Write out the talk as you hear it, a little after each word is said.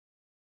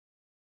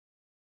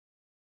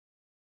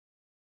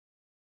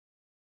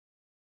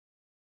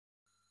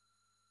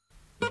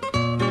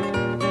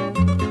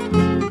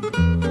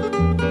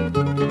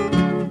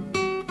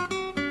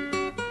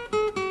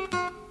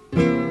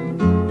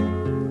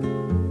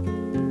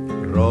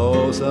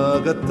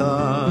prosa che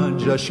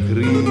t'aggia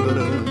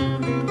scrivere,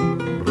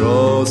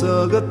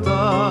 prosa che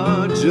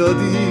t'aggia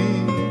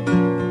di.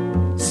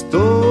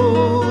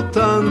 Sto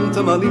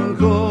tanto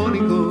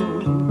malinconico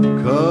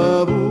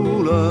che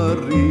vuole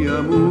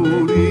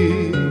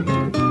riamuri,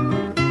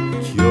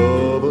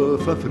 chiove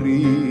fa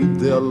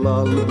freddo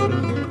all'albero,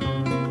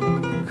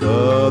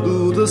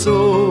 caduta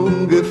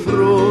son che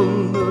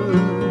fronde,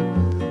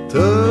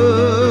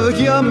 te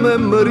chiama e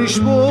mi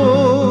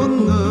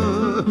risponde,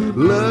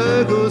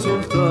 leggo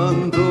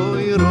soltanto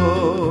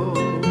io,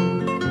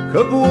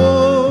 che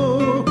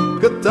può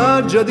che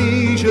t'aggia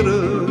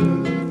dicere,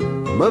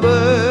 ma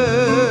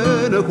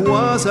viene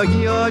quasi a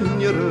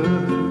chiagnere,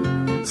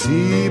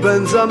 si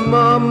pensa a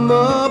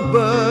mamma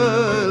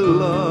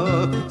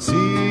bella, si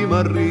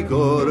mi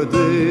ricorda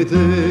di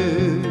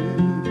te.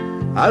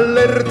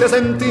 Allerta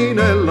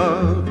sentinella,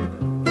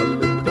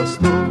 allerta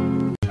sto.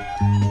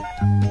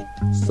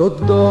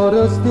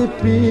 Sott'ora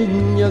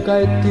stepigna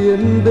che è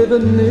tempo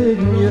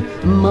vennegna,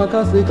 ma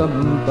che si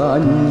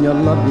campagna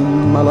la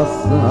prima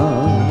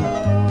lassà.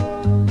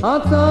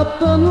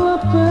 Azzappano la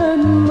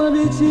penna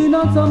vicino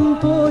a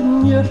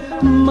zampogna,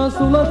 ma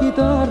sulla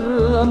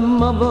chitarra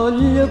ma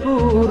voglio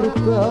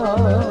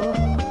portare.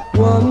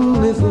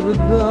 Quando i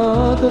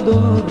soldati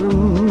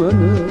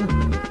dormono,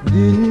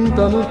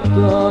 dinta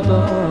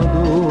nottata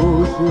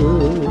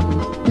voce,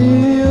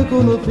 io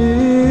conosco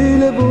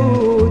le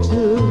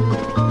voci,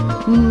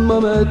 ma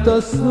metto a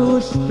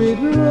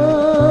sospirare.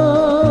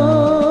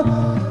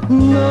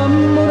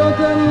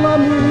 Innamoratella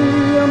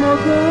mia, ma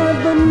che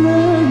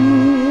bellezza,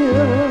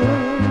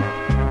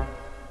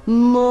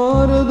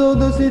 mordo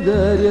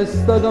desiderio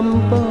sta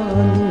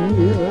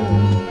campagna.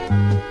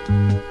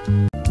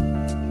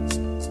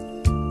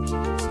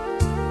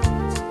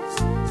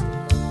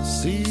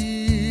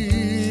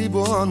 Si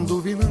può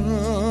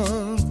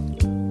indovinare,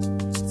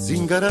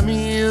 zingara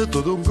mia,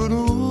 tutto un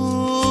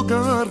conosco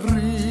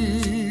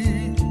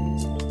carri,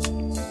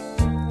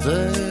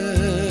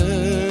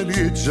 te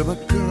legge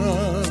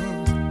mancare,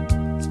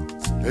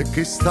 e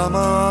che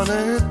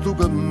stamane tu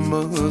che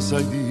mi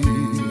sai dire.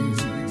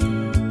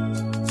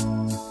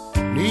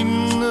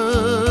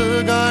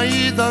 Ninna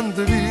che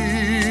tante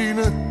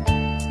vine,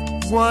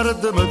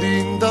 guardami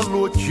dinta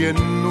all'occhio e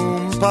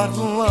non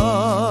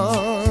parla,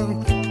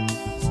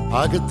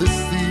 a che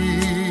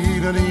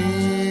destina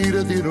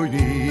nera di noi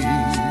neri.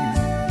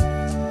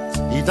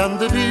 I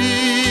tante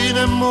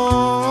vine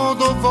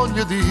modo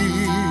voglio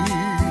dire,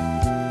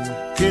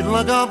 che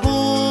la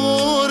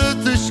capore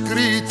ti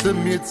scritta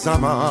in mezza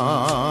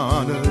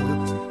mano,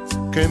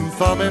 che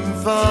infame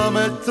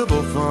te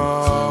può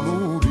fa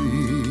morire.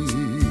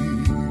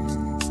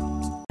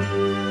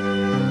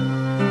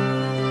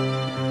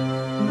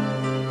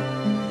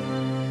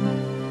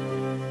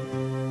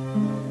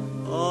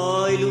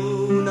 Oi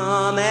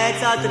luna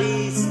mezza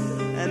triste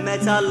e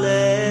mezza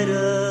allera,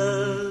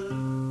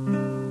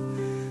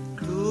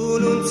 tu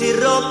non si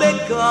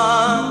rompe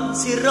qua,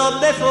 si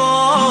rompe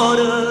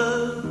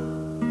fuori.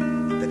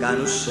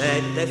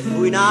 Canuscette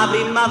fu in una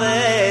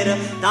primavera,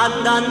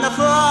 tant'anni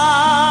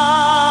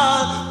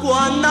fa,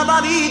 quando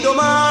avevo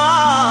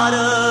mare,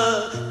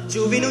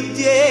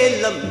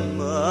 giovinuttiella mi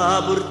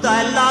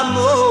portai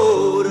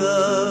l'amore.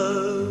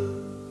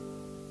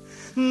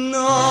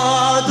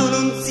 No, tu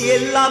non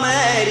sei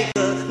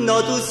l'America,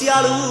 no, tu sei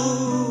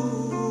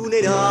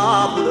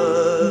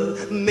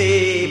l'unerabile,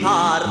 me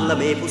parla,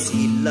 me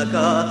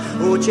pusilla,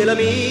 o c'è la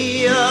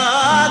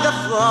mia che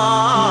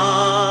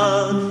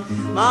fa.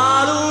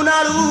 Ma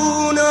luna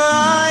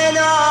e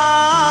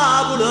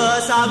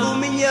Napoli sa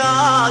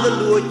comignata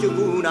l'occhio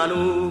con una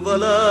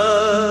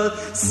nuvola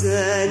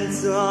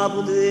senza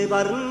poter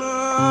parlare.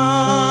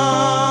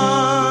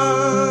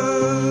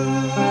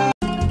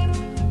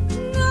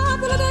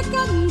 Napoli le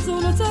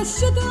canzoni si è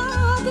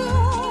scetate,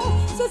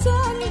 si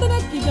sente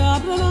vecchi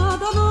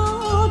capronata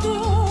voce,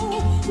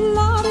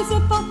 l'aria si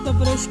è fatta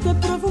fresca e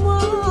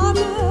profumata,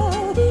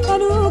 e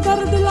non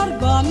guardi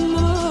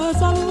l'arbanno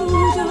salute.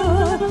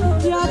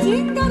 La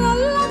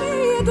zingarella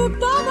mia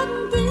tutta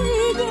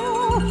pentita,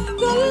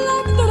 con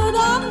lettere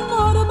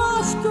d'amore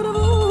maschera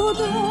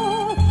vuota,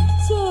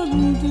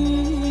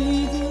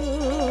 sentite,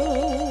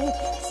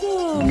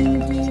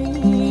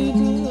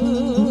 sentite,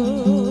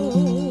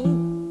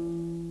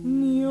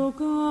 mio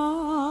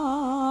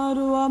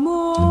caro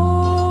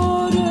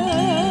amore,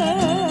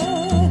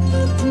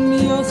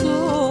 mio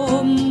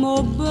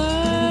sommo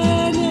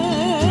bene,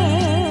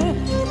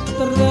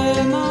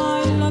 trema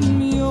il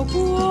mio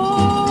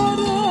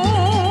cuore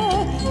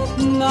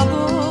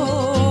napoletano,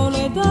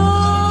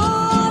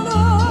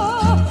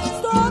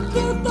 sto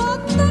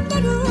ascoltando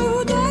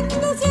benvenuto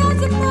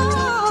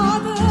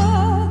entusiasmate,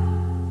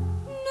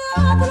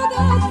 Napoli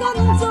che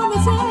canzone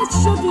si è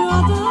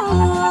sciolta.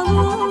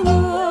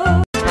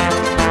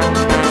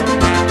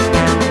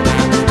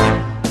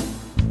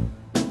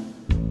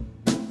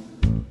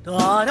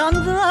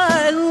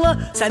 Tarantella,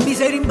 se mi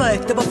sei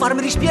rimpetto per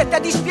farmi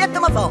dispietta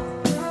mi fa.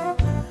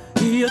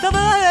 Io ti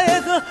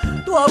vedo,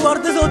 tu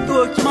guardi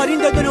sotto occhi, ma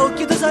rinde che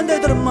occhi ti senti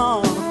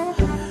tremare.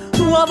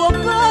 Tu va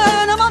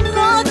bene,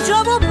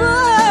 mannaggia va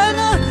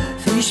bene,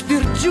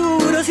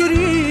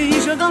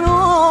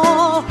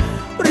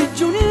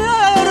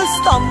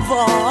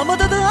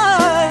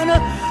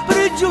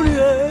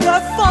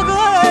 fa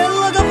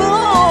quella che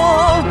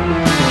fa.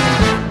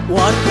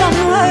 Guarda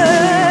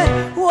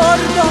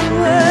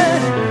me,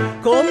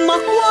 come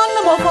quando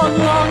mi fa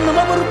l'anno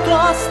mi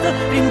portaste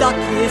in da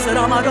chiesa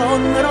la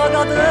Madonna la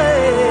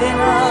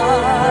catena.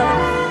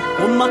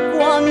 Come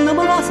quando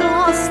mi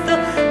basaste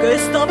che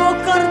stavo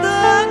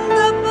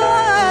ardente e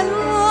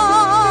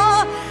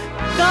bella,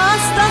 che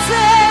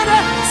stasera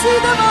si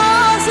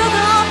devasa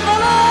da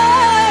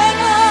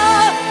balena,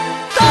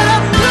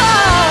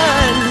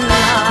 tarantella.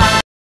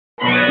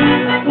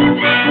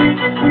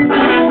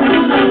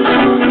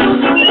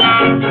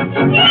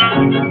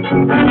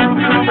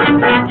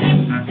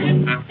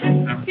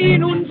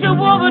 In un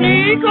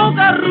giovanico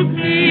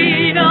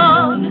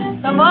carrozzina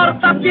la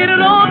porta a piedi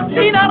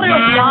rotti in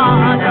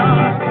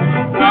aeroplana,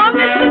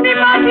 come si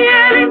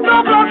faceva in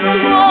doppio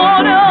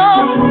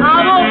suono,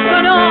 a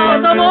bocca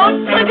nota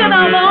mostra che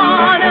la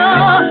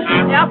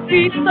mano e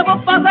affissa per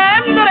fa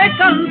sempre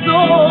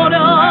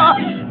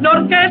canzone,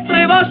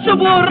 l'orchestra e vascio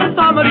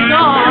porta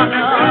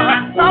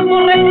americana,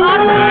 tamburo e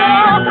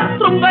carta,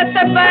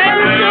 trombetta e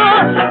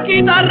band,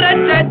 chitarra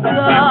e testa.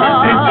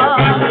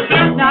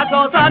 Una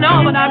cosa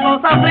nuova, una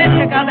cosa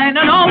fresca,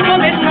 catena nuova,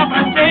 mestra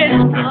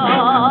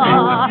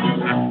Francesca.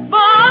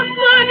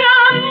 Basta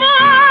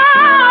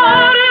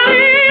chiamare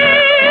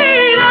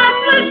la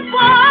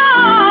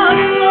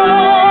spazio.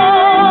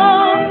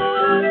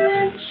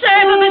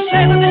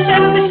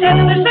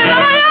 Scendete,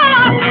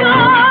 ragazza.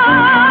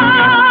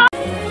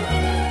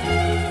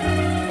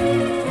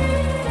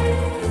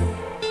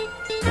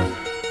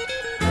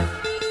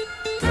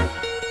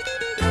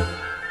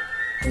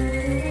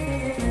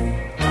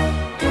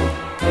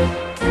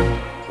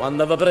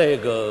 Quando vi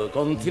prego,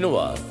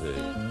 continuate,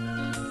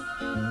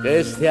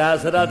 che stia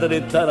serata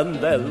di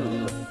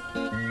tarantella.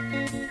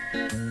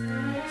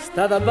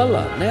 State a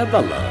ballare, né a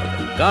ballare,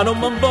 che non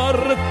mi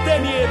importa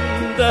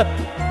niente,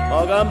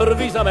 o che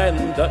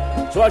improvvisamente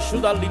sono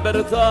asciutta a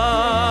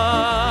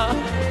libertà.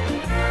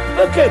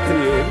 Perché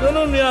trema,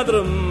 non ne ha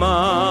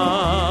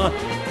tremà, ma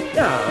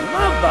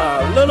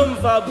balla non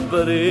fa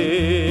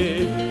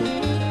bere,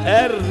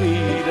 e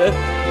ride,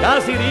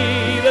 che si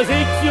ride,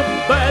 sei più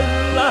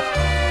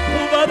bella.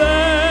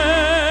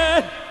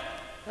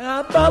 E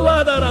a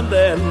balla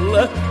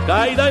tarantella che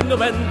hai tanto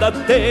mente a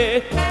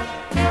te.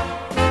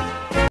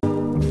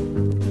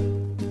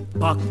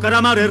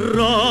 Paccaramare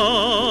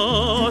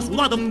il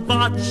sulla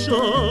tempaccia,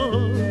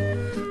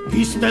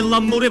 chi sta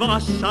l'amore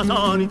vascia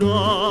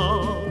sanità.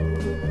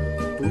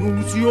 Tu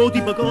non si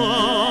odi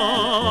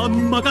pecca,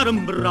 magari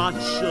in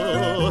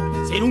braccia,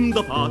 se non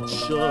ti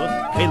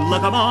faccia, quella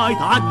che mai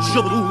t'ha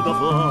voluta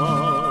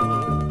fare.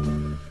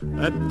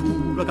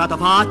 Eppure che ti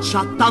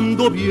faccia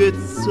tanto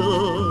piezza,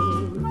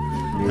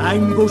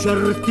 tengo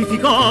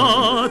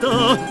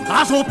certificata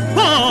che so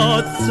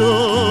pazza.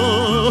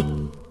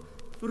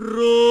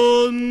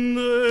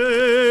 Fronte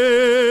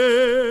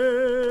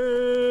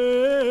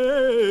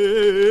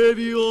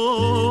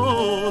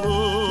viola,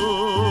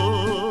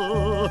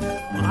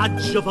 m'ha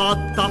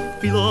fatta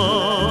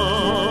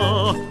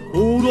affilare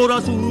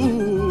un'ora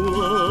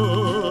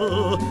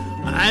sola,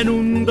 e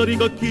non ti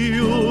dico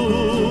più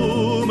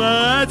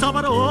mezza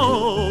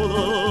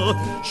parola,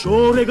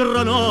 sciore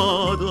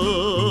granata,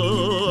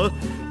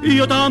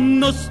 io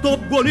tanto sto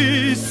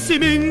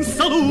buonissimo in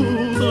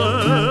salute,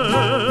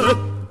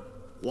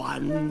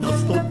 quando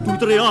sto 2 o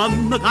 3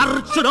 anni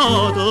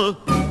carcerata.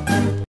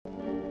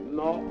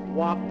 No,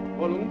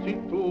 guappo non sei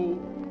tu,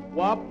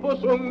 guappo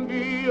son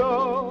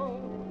io,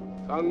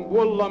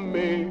 canguolla a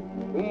me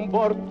non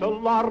porta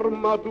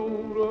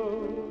l'armatura,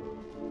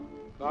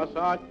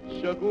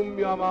 casaccia con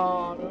mia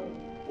mare,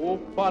 o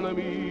pane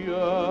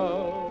mia,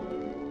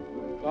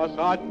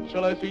 casaccia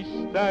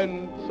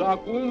l'esistenza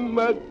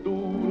come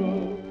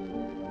dura,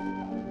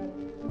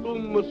 tu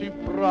mi si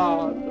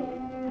frate,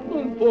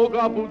 un po'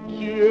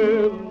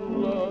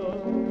 cappucciella,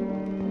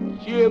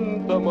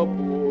 sientami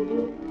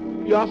buona,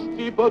 ti ha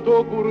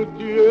stipato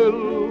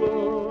curtiella,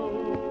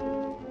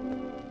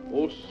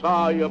 o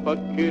sai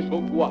perché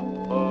so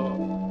guappa,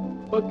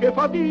 perché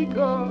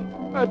fatica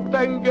e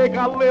tengo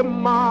calle in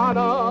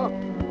mano,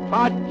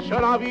 faccia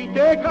una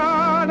vita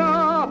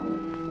cana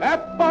e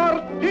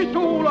porti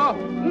sola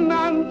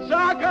innanzi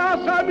a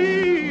casa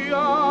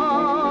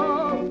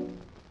mia.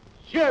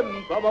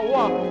 Sientami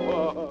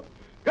guappa,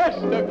 che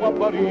stai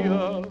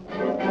guapparia.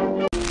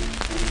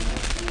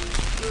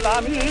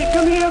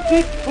 L'amica mia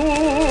che tu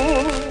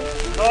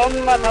non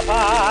me ne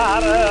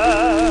pare,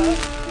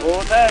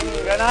 o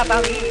tengo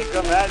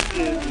un'amica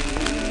meglio.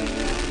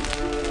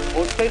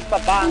 O stessa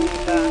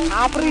banca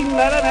a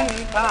prima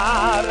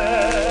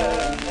elementare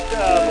che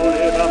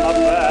voleva ma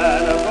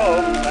bene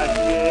come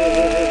te.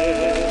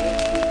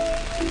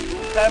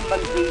 Sempre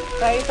qui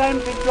sei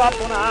tempi più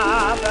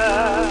abbonata,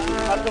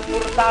 ma tu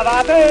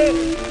portava te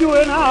più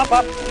una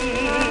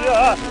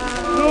pazzia.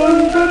 Non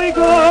ti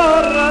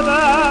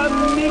ricorda,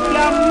 mi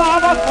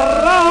chiamava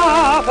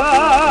frate,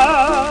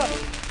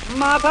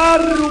 ma ti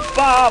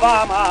rubava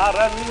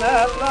amare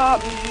nella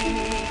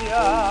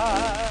mia.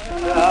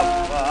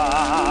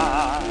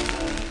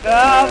 Che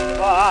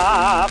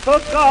fa?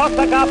 Che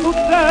cosa che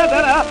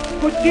succede?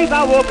 Così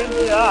stavo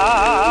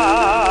pensare.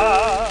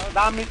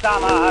 Dammi sta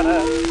mano,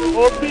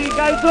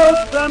 obbliga i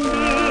sottambi.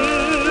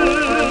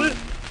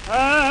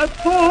 E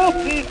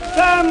tutti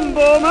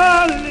stembo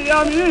meglio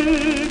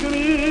amici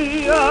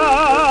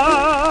mia.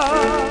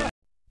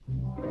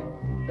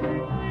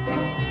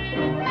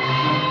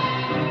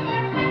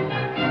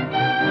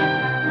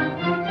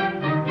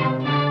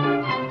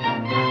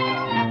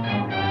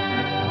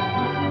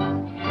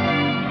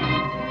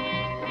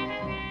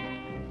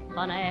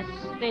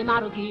 Vaneste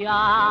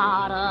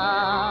maruchiara,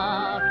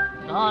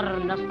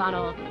 torna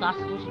stanotte a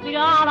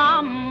sospirare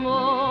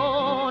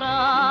l'amore,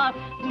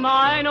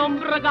 ma in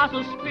ombra che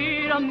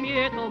sospira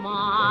mieto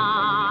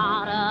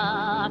mare,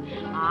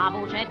 a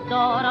voce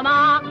d'oro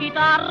ma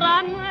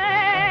chitarra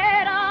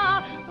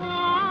nera,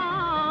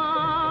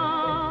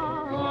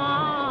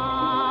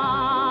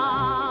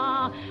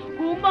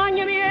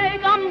 compagni miei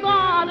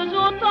cantate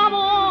sotto la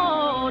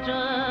voce,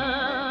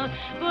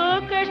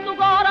 perché sto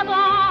cuore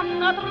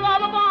donna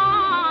trova pace,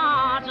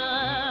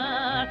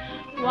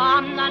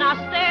 quando una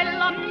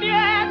stella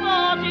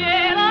mieto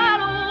tiene la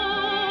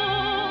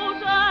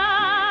luce,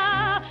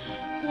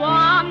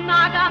 quando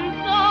una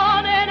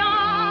canzone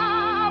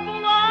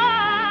Napoli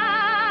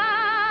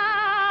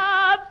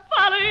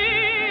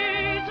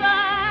felice,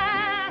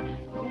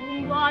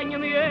 compagni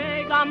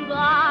miei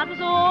cantate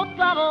sotto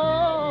la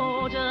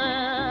voce.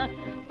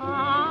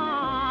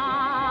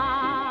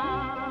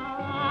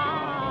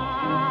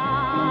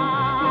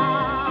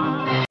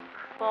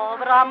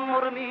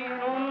 Amor mio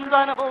non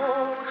dà una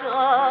voce,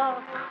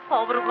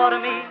 povero cuore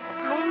mio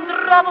non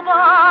trova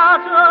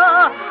pace,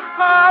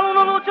 ha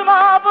una luce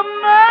ma per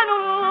me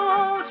non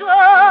luce,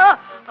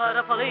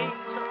 era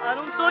felice e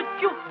non so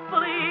più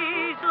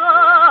felice,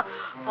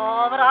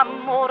 povero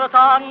amore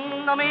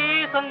tanto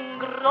mi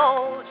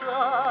s'ingrocia,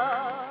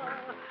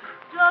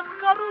 già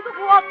caduto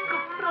qualche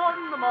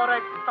fronte ma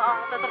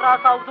restate tra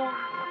saudù,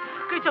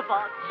 che ci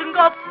faccio in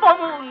coppa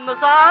mondo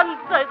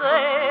senza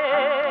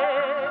te.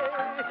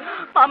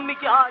 Ma mi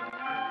chiagni,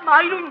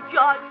 ma non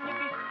chiagni,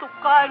 che sto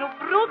caino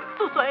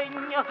brutto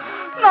segno,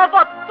 una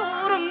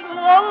fattura in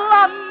cuore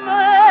a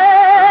me.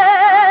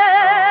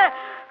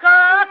 Che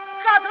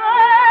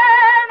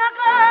catena,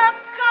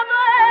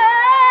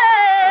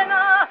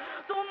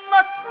 tu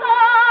mi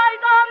stai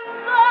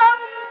tanto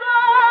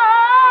lontana.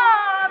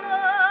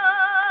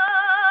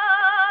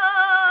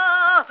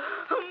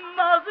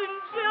 Ma se in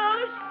cielo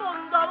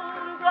rispondo a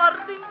uno,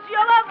 guardi in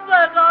cielo a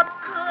vedo a te.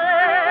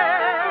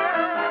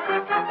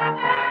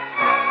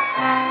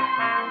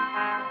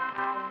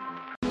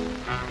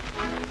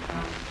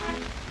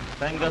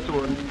 Venga su,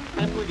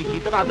 e poi dici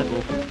vada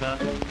cocca,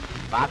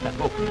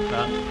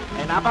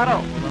 è una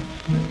parola.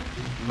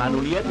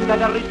 Manulietta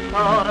che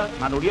ristora,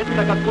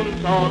 manulietta che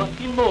consola,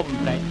 chi non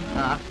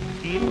presta,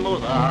 chi non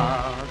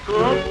dà.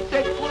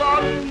 Tutte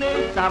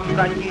colonne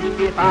sembran gli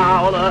di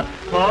Paola,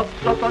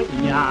 posso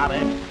sognare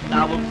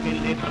da un che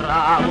le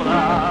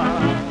bravola.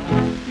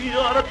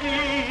 Fior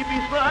di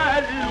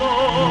pisello,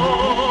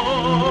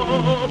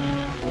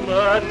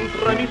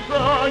 mentre mi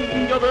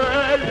sogno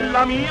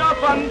della mia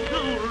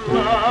fanciulla,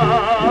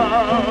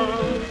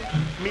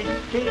 mi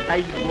cheta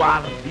il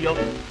guardio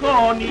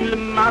con il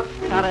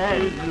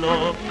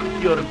mascarello,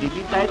 fior di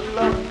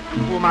vitello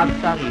o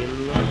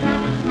mazzarillo.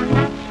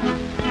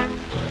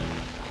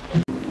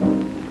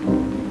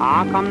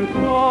 A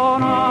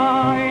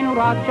canzone in un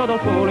raggio da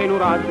sole, in un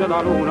raggio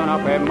da luna, una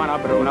femmina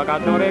bruna che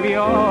adora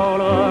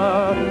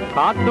viola, che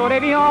adora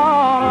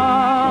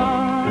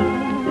viola.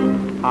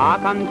 A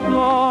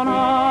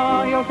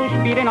canzone io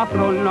sospiro in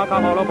affronna, che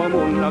volo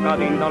comune, che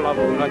tinta alla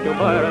luna, più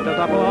verde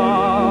sa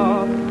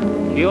fa,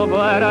 più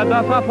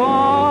verde sa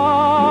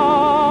fa.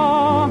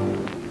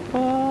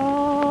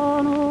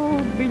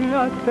 Sono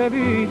bigliette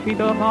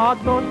visita,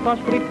 che sta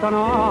scritta a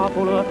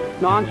Napoli,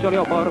 non ce li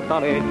ho porta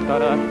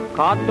lettere,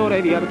 che adora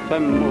verso e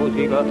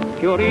musica,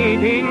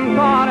 fioriti in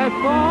cane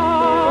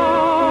fa.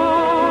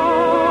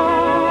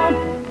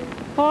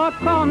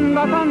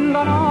 Canta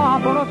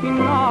Napoli, si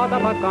nata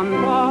per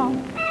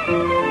cantare.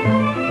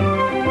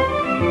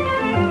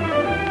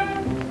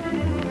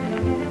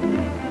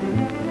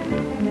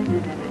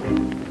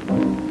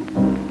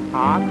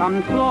 A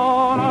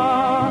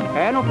canzone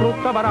è una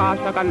frutta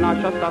baraccia che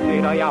nasce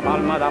stasera e a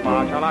palma da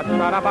pace,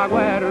 lasciare pa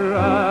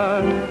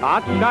guerra,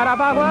 lasciare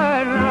pa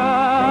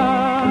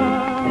guerra.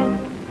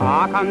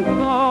 A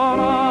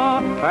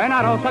canzone è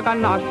una rosa che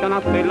nasce, una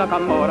stella che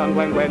mora,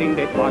 in quell'in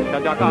di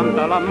fascia già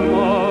canta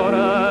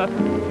l'amore,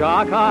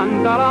 già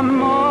canta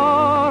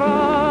l'amore.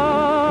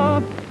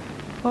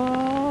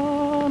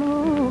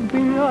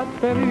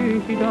 Bigliette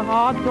visita,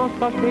 addo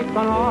sta scritta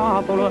a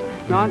Napoli,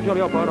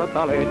 Angelo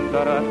porta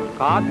lettere,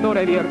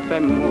 cattore verso e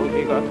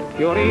musica,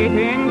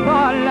 fioriti in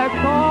valle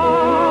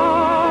so.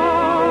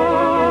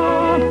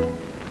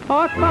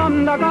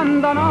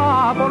 Canta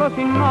Napoli,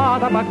 si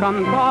nata per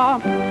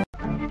cantare.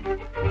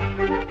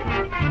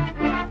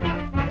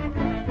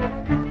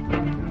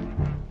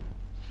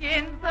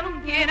 Scienza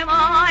non tiene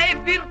mai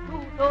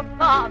virtù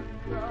d'ottanta,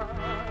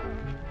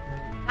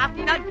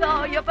 fino a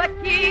gioia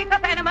per chi te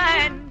ne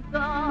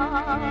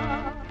mensa.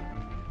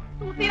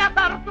 Tu sei una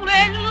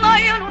tarzulella,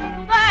 io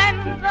non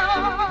studenta,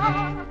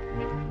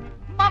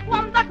 ma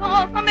quanta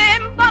cosa mi è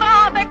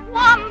imparata e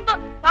quando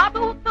da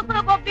tutto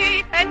si può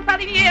dire senza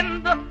di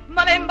niente,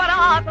 me l'è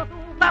imparata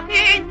tu da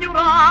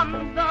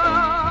ignorante.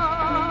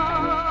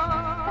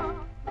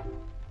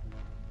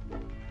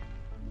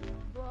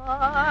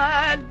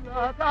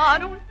 Bella, che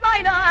non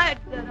sai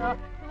leggere,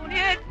 tu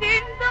niente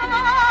in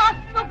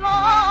sto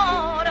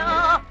cuore,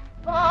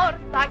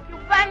 porta più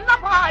bella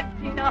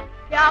pagina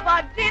che a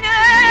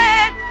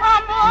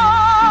paginetta